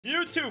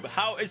YouTube,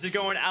 how is it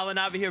going? Alan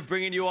Navi here,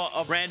 bringing you all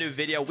a brand new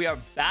video. We are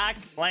back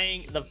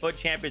playing the Foot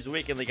Champions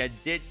Weekend League. I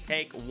did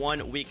take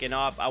 1 weekend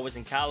off. I was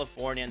in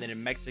California and then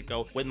in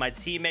Mexico with my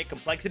teammate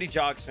Complexity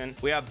Jackson.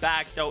 We are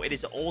back though. It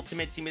is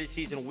Ultimate Team of the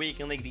Season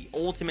Weekend League. The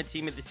Ultimate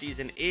Team of the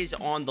Season is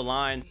on the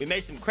line. We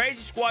made some crazy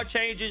squad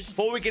changes.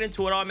 Before we get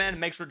into it all, man,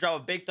 make sure to drop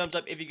a big thumbs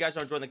up if you guys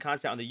are enjoying the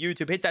content on the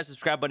YouTube. Hit that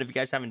subscribe button if you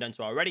guys haven't done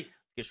so already.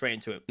 Let's get straight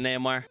into it.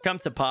 Neymar, come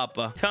to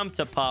Papa. Come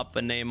to Papa,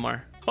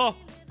 Neymar. Oh.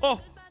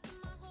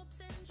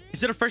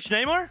 Is it a fresh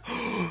Neymar?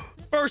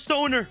 First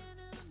owner.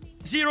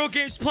 0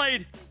 games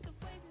played.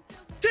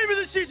 Team of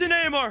the season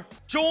Neymar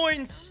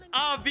joins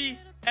Avi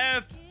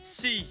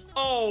FC.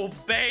 Oh,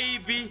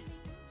 baby.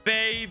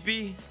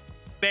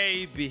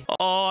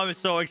 Oh, I'm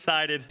so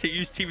excited to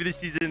use team of the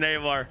season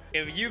Neymar.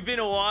 If you've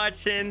been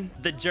watching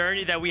the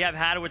journey that we have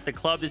had with the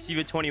club this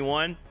FIFA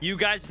 21, you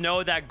guys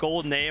know that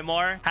gold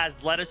Neymar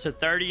has led us to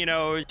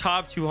 30-0s,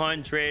 top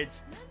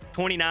 200s,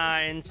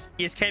 29s.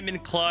 He has came in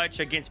clutch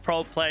against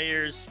pro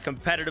players,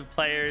 competitive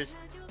players.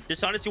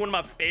 Just honestly one of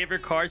my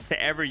favorite cards to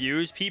ever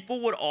use.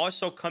 People would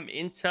also come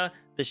into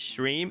the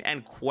stream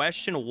and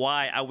question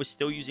why I was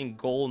still using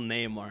gold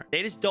Neymar.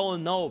 They just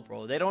don't know,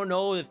 bro. They don't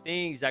know the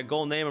things that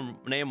gold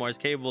Neymar is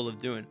capable of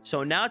doing.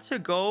 So now to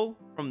go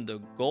from the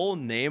gold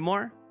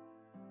Neymar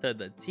to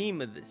the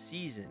team of the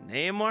season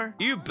Neymar,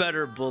 you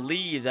better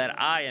believe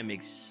that I am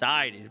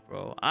excited,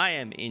 bro. I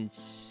am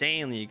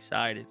insanely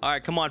excited. All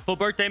right, come on, full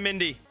birthday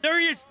Mindy. There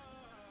he is.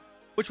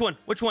 Which one?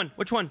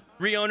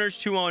 3 owners,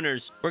 2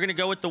 owners. We're gonna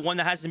go with the one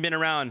that hasn't been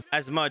around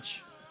as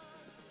much.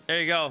 There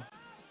you go.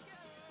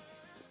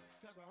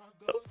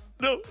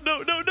 No.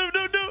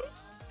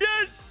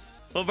 Yes.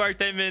 Full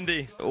birthday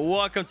Mindy.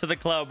 Welcome to the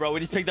club, bro. We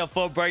just picked up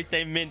full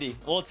birthday Mindy.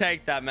 We'll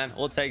take that, man.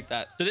 We'll take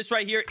that. So this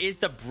right here is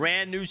the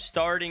brand new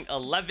starting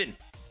 11.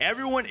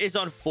 Everyone is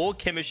on full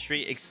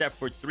chemistry except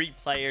for 3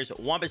 players: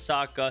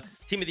 Wan-Bissaka,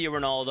 Team of the Year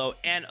Ronaldo,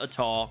 and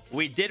Atal.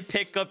 We did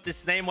pick up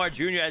this Neymar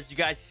Jr. as you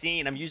guys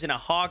seen. I'm using a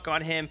hawk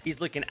on him. He's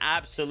looking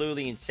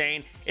absolutely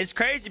insane. It's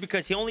crazy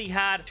because he only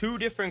had 2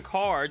 different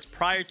cards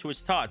prior to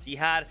his Tots. He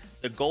had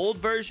the gold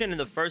version in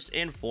the first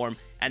inform,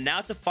 and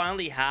now to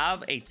finally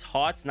have a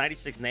Tots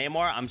 96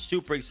 Neymar, I'm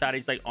super excited.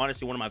 He's like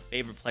honestly one of my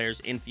favorite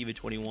players in FIFA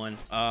 21.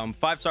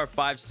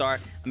 5-star.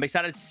 I'm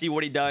excited to see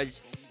what he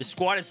does. The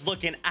squad is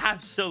looking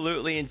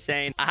absolutely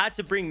insane. I had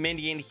to bring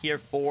Mindy in here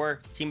for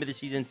team of the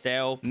season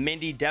Theo.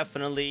 Mindy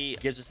definitely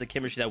gives us the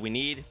chemistry that we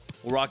need.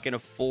 We're rocking a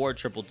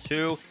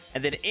 4-2-2.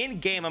 And then in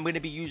game, I'm going to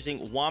be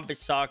using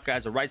Wan-Bissaka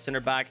as a right center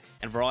back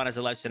and Varane as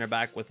a left center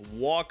back with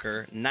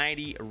Walker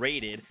 90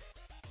 rated.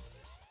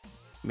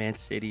 Man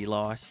City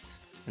lost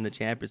in the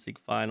Champions League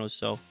finals,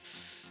 so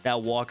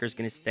that Walker's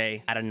gonna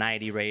stay at a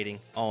 90 rating.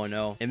 Oh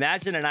no,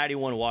 imagine a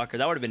 91 Walker.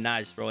 That would have been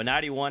nice, bro. A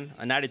 91,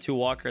 a 92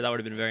 Walker, that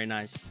would have been very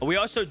nice. We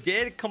also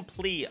did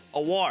complete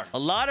Awar. A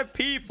lot of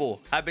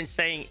people have been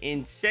saying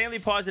insanely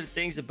positive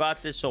things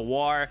about this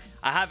Awar.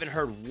 I haven't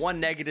heard one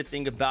negative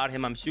thing about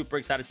him. I'm super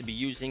excited to be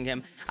using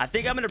him. I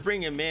think I'm gonna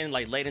bring him in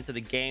like late into the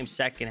game,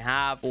 second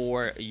half,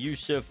 for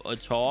Yusuf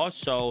Atal,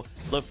 so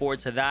look forward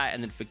to that.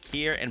 And then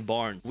Fakir and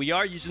Barnes. We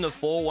are using the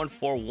full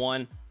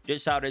 1-4-1.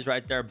 Just how it is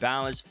right there.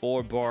 Balance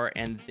 4-bar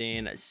and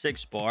then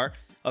 6-bar.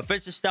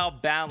 Offensive style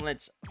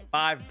balance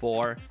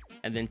 5-bar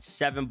and then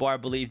 7-bar. I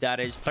believe that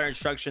is. Player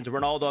instructions: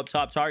 Ronaldo up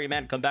top, target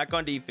man, come back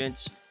on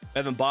defense.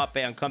 We have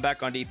Mbappe on come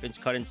back on defense,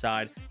 cut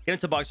inside, get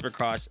into box for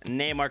cross.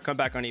 Neymar, come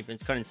back on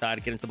defense, cut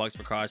inside, get into box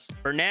for cross.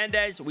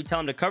 Fernandez, we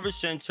tell him to cover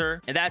center,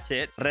 and that's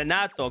it.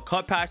 Renato,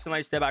 cut pass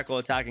and stay back, will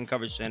attack and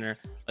cover center.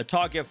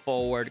 Atal, get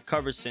forward,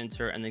 cover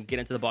center, and then get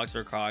into the box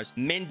for cross.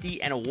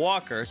 Mindy and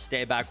Walker,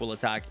 stay back, will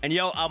attack. And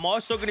yo, I'm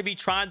also going to be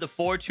trying the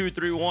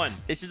 4-2-3-1.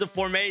 This is a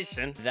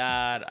formation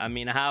that, I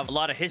have a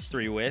lot of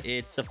history with.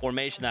 It's a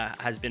formation that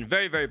has been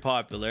very, very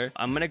popular.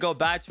 I'm going to go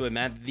back to it,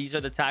 man. These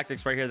are the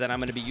tactics right here that I'm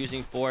going to be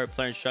using for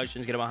player instructions.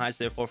 Get him behind,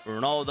 stay for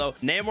Ronaldo.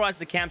 Neymar has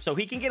the camp, so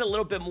he can get a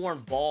little bit more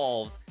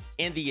involved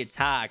in the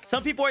attack.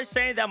 Some people are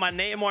saying that my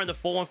Neymar in the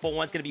full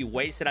 1-4-1 is going to be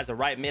wasted as a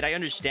right mid. I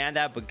understand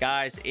that, but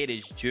guys, it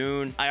is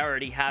June. I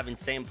already have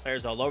insane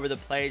players all over the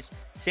place.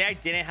 Say I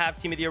didn't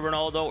have Team of the Year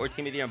Ronaldo or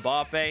Team of the Year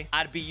Mbappe,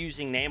 I'd be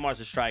using Neymar as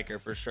a striker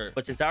for sure.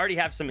 But since I already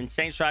have some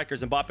insane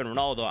strikers, Mbappe and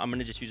Ronaldo, I'm going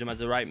to just use him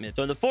as a right mid.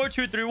 So in the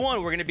 4-2-3-1,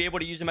 we're going to be able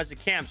to use him as a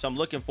camp. So I'm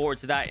looking forward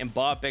to that.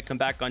 Mbappe, come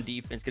back on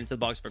defense, get into the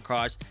box for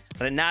cross.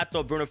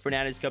 Renato, Bruno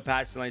Fernandes, cut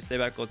pass and stay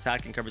back, will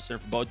attack and cover center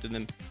for both of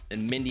them.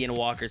 Then Mindy and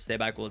Walker, stay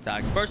back, will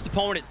attack. First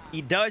opponent,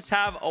 he does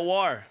have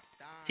Awar.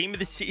 Team of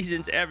the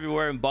seasons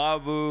everywhere.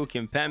 Babu,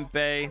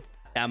 Kimpembe,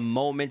 that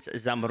moment,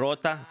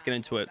 Zamrota. Let's get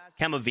into it.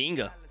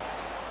 Camavinga.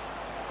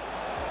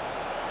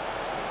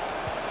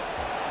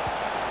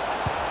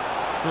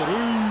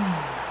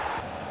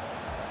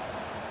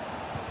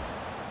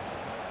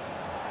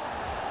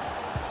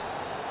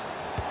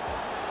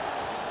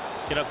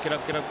 Get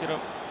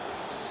up.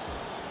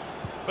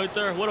 Right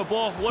there. What a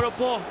ball.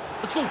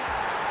 Let's go.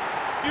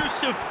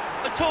 Yusuf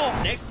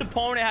Atal. Next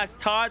opponent has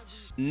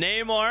Tots,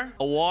 Neymar,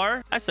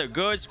 Awar. That's a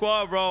good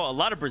squad, bro. A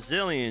lot of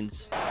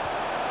Brazilians. 'Cause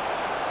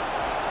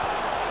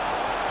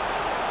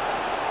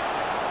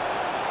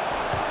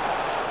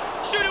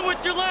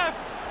with your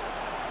left.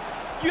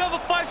 You have a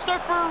 5-star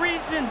for a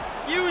reason.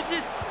 Use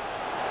it.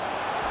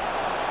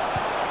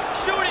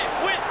 Shoot it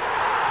with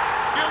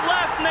your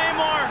left,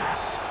 Neymar.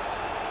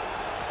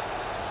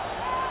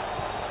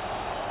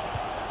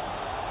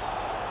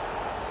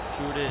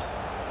 Shoot it.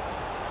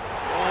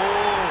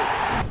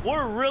 Oh,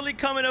 we're really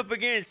coming up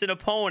against an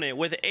opponent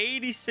with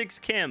 86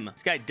 chem.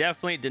 This guy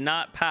definitely did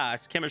not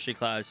pass chemistry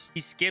class.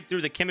 He skipped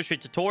through the chemistry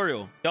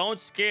tutorial.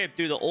 Don't skip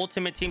through the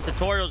ultimate team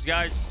tutorials,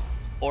 guys,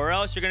 or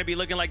else you're going to be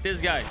looking like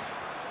this guy.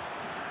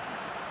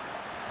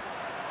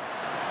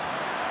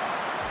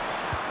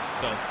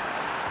 Go.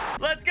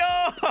 Let's go.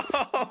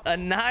 A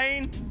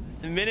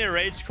 9-minute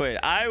rage quit.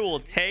 I will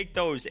take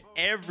those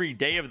every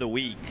day of the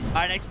week. All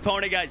right, next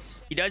opponent,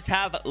 guys. He does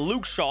have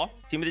Luke Shaw.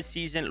 Team of the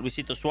season,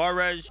 Luisito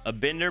Suarez, a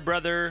Binder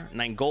brother,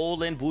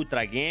 Nainggolan,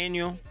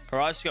 Butragueño,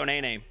 Carrasco,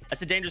 Nene.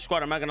 That's a dangerous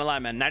squad. I'm not going to lie,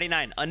 man.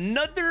 99.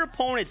 Another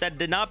opponent that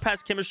did not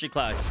pass chemistry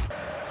class.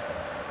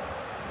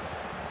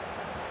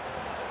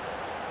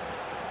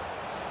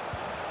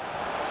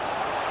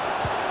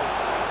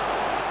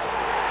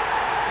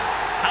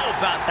 How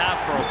about that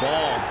for a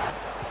ball?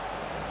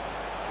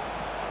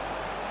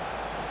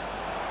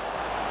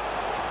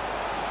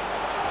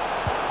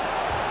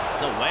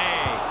 No way.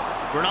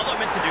 Ronaldo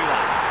meant to do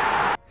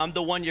that. I'm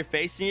the one you're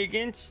facing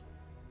against.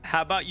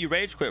 How about you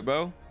rage quit,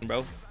 bro?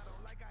 No,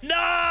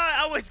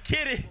 I was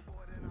kidding.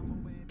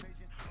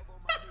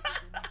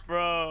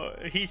 Bro,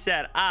 he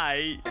said,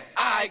 I.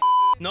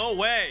 No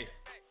way.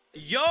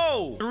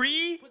 Yo,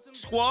 3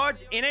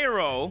 squads in a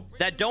row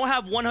that don't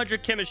have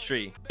 100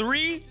 chemistry.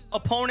 3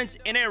 opponents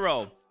in a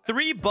row.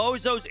 3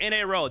 bozos in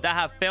a row that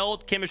have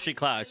failed chemistry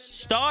class.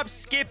 Stop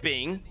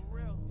skipping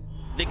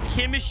the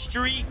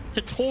chemistry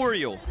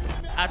tutorial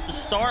at the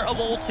start of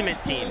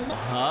Ultimate Team. No!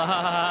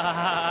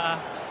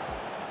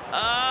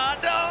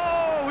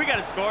 We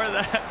gotta score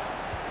that.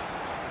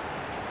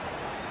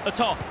 A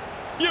top.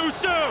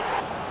 Yusuf!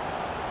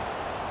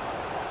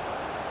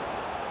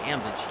 Damn,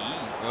 the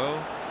cheese, bro.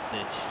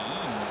 The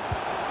cheese.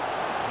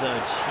 The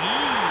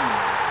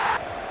cheese.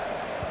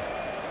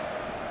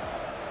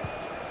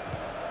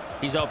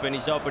 He's open.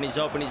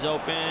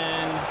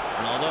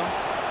 Ronaldo.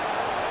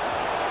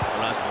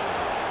 Last one.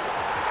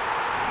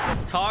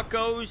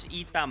 Tacos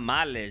y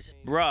tamales.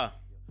 Bruh,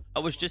 I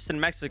was just in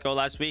Mexico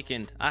last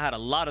weekend. I had a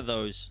lot of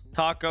those.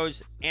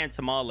 Tacos and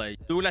tamales.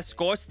 Douglas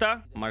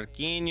Costa,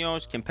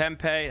 Marquinhos,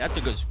 Kimpembe. That's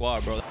a good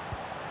squad, bro.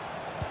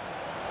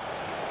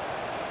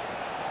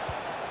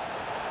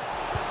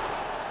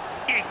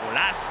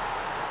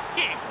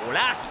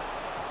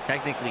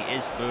 Technically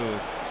is food.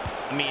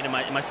 I mean, am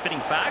I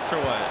spitting facts or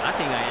what? I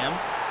think I am.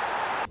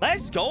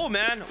 Let's go,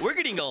 man. We're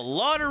getting a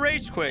lot of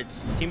rage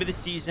quits. Team of the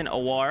season,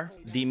 Awar,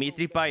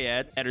 Dimitri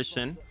Payet,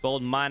 Ederson,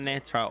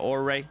 Goldmane,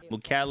 Traore,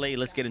 Mukele.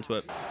 Let's get into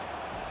it. Oh,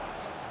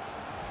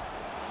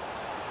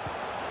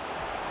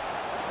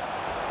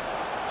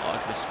 I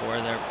could have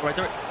scored there. Right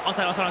there.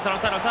 Onside.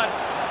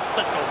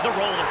 Let's go. The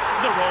roller.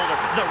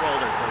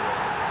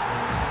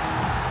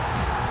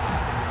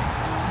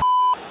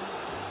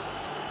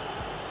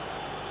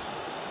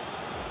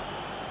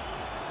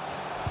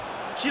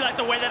 She liked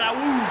the way that I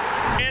woo.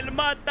 El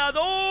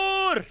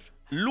Matador.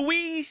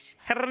 Luis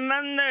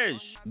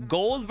Hernandez.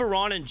 Gold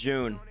Varane in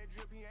June.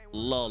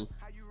 Lol.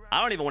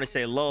 I don't even want to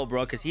say lol,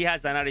 bro, because he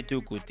has that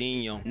 92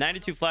 Coutinho.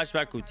 92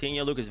 flashback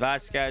Coutinho, Lucas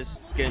Vasquez.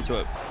 Get into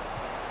it.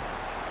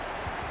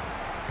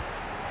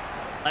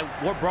 Like,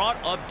 we're brought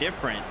up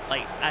different.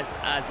 Like,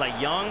 as like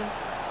young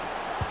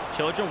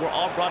children, we're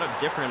all brought up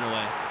different in a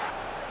way.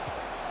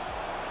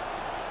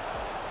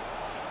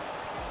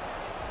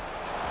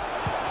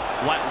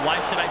 Why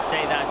should I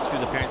say that to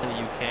the parents in the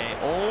UK?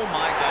 Oh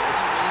my God, did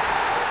he really just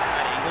score from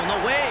that angle? No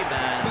way,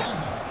 man.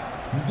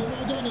 Nous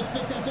demandons à nos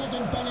spectateurs de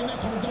ne pas les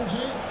mettre en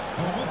danger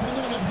en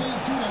reprenant leur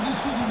véhicule à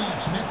l'issue du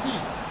match. Merci.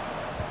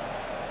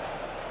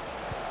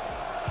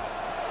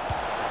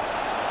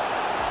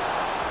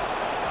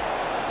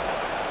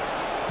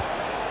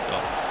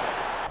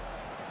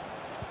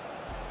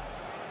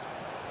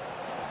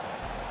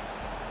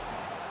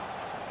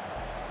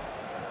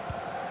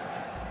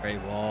 Great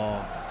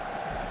ball.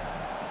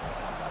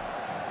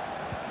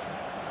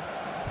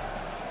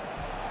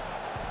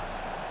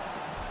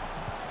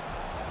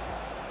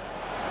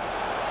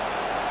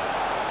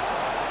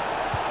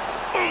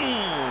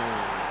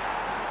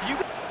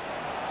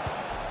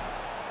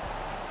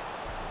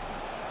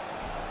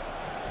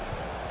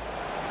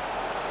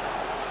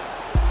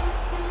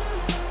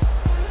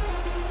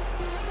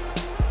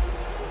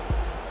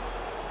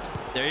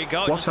 There you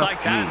go, just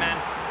like that, man.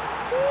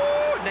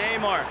 Woo,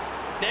 Neymar.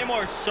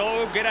 Neymar is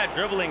so good at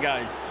dribbling,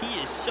 guys.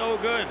 He is so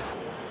good.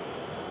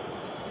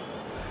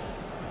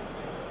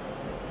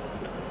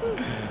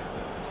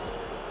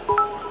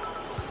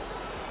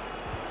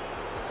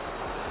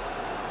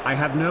 I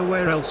had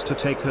nowhere else to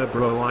take her,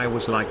 bro. I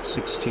was like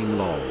 16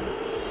 long.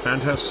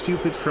 And her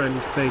stupid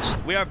friend face.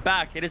 We are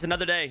back. It is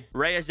another day.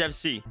 Reyes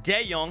FC.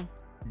 De Jong,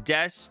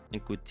 Dest,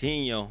 and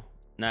Coutinho.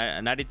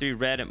 93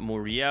 red,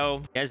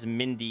 Muriel. He has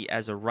Mindy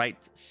as a right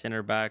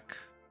center back.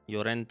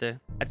 Llorente.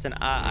 That's an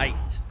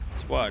A8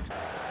 squad.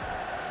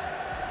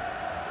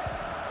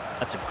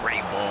 That's a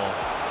great ball.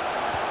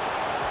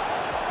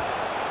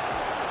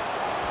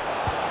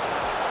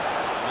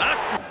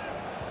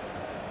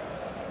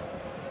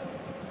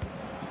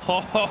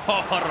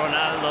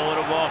 Ronaldo, what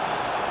a ball.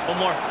 One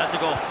more. That's a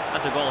goal.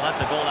 That's a goal. That's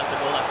a goal. That's a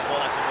goal. That's a goal.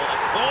 That's a goal.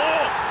 That's a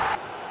goal.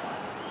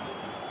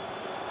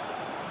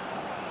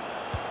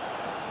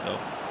 Yo,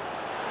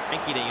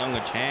 Frankie de Jong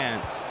a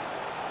chance.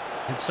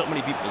 And so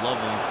many people love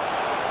him.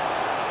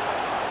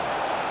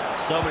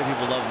 So many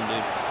people love him,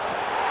 dude.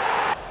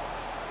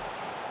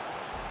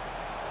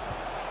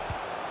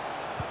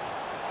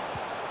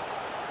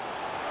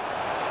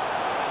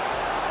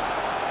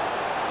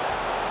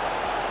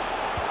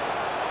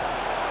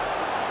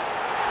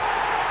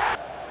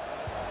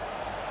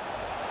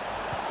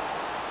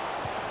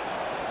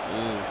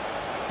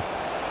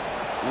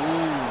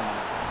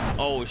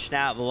 Oh,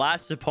 snap. The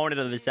last opponent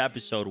of this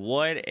episode.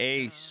 What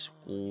a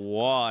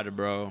squad,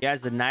 bro. He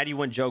has the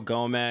 91 Joe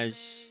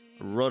Gomez,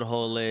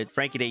 Rodholit,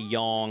 Frankie de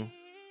Jong,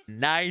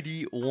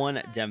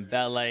 91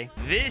 Dembele.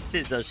 This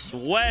is a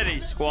sweaty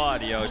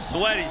squad, yo.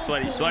 Sweaty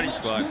squad.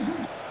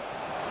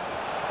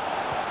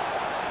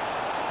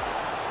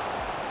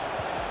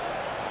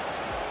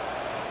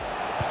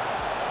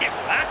 Yeah,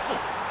 that's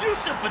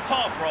Yusuf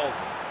Fatah, bro.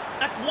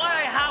 That's why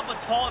I have a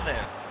tall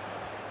there.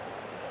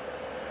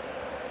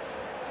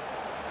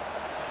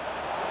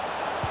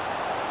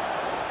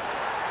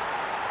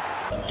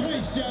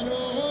 Cristiano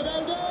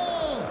Ronaldo.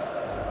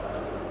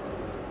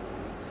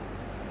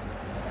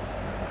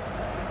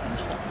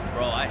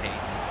 Bro, I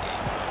hate this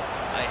game, bro.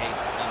 I hate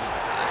this game.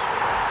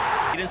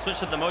 He didn't switch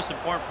to the most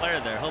important player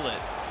there. Hold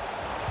it.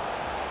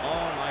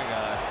 Oh my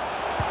god.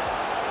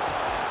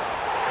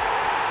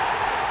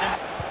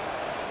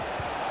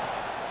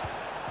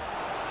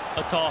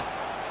 Atal.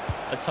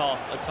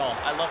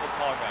 I love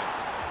Atal, guys.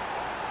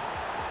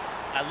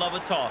 I love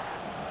Atal.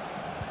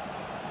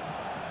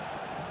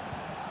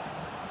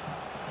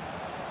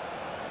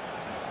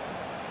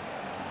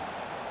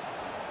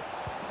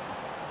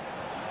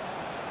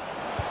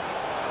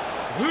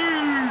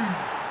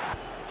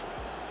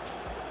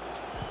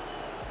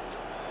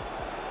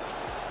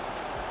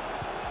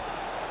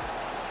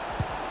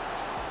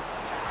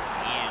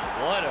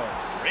 What a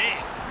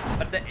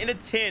rip. At the end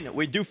of 10,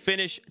 we do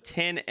finish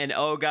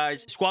 10-0,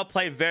 guys. Squad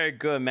played very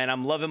good, man.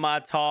 I'm loving my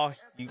talk.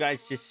 You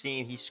guys just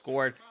seen he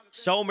scored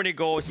so many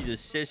goals. He's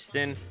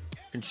assisting,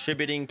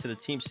 contributing to the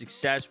team's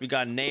success. We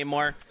got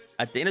Neymar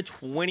at the end of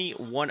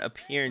 21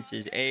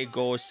 appearances, 8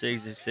 goals,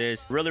 6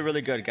 assists. Really,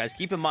 really good, guys.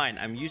 Keep in mind,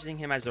 I'm using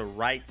him as a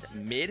right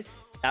mid.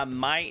 That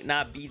might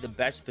not be the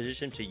best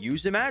position to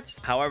use him at.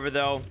 However,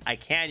 though, I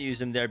can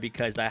use him there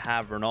because I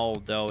have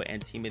Ronaldo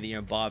and Team of the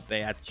Year Mbappe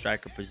at the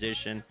striker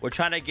position. We're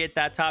trying to get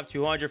that top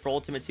 200 for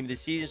Ultimate Team of the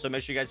Season, so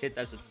make sure you guys hit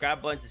that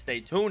subscribe button to stay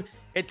tuned.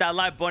 Hit that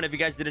like button if you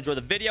guys did enjoy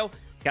the video.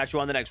 Catch you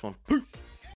on the next one. Peace.